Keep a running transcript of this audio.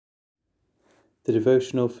The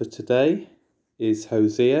devotional for today is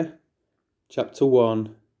Hosea, chapter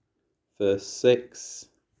 1, verse 6.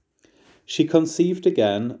 She conceived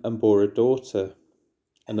again and bore a daughter,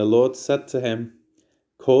 and the Lord said to him,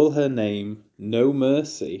 "Call her name No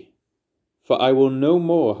Mercy, for I will no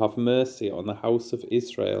more have mercy on the house of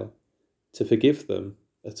Israel to forgive them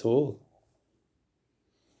at all."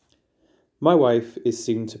 My wife is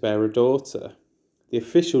soon to bear a daughter. The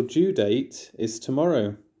official due date is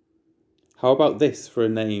tomorrow. How about this for a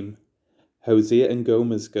name? Hosea and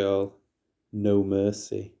Gomer's girl, No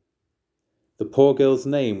Mercy. The poor girl's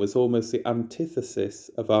name was almost the antithesis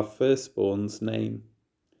of our firstborn's name,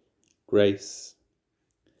 Grace.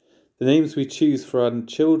 The names we choose for our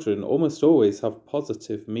children almost always have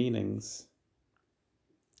positive meanings.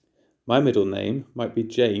 My middle name might be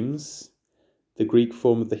James, the Greek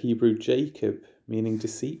form of the Hebrew Jacob, meaning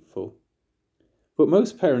deceitful. But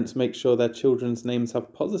most parents make sure their children's names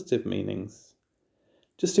have positive meanings.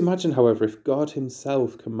 Just imagine, however, if God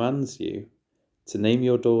himself commands you to name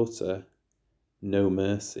your daughter No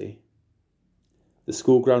Mercy. The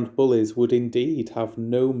school-ground bullies would indeed have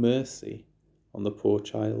no mercy on the poor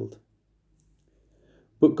child.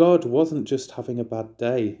 But God wasn't just having a bad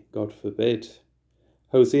day, God forbid.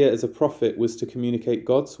 Hosea as a prophet was to communicate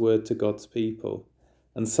God's word to God's people,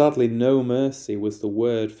 and sadly no mercy was the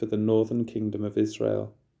word for the northern kingdom of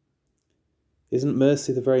Israel. Isn't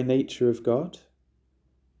mercy the very nature of God?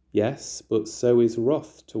 Yes, but so is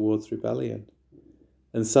wrath towards rebellion.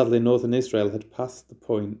 And sadly northern Israel had passed the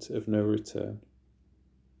point of no return.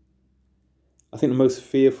 I think the most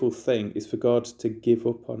fearful thing is for God to give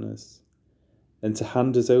up on us and to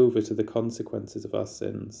hand us over to the consequences of our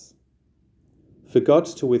sins. For God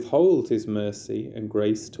to withhold his mercy and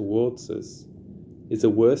grace towards us is the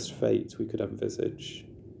worst fate we could envisage.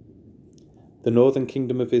 The northern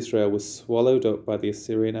kingdom of Israel was swallowed up by the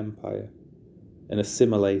Assyrian Empire and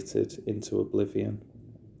assimilated into oblivion.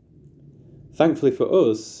 Thankfully for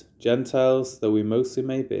us, Gentiles though we mostly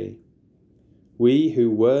may be, we who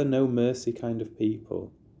were no mercy kind of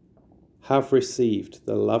people have received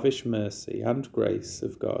the lavish mercy and grace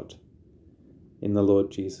of God in the Lord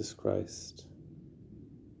Jesus Christ.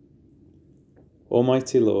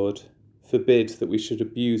 Almighty Lord, forbid that we should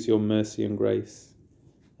abuse your mercy and grace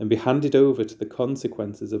and be handed over to the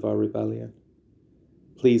consequences of our rebellion.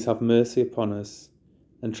 Please have mercy upon us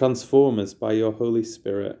and transform us by your Holy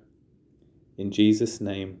Spirit. In Jesus'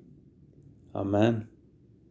 name, Amen.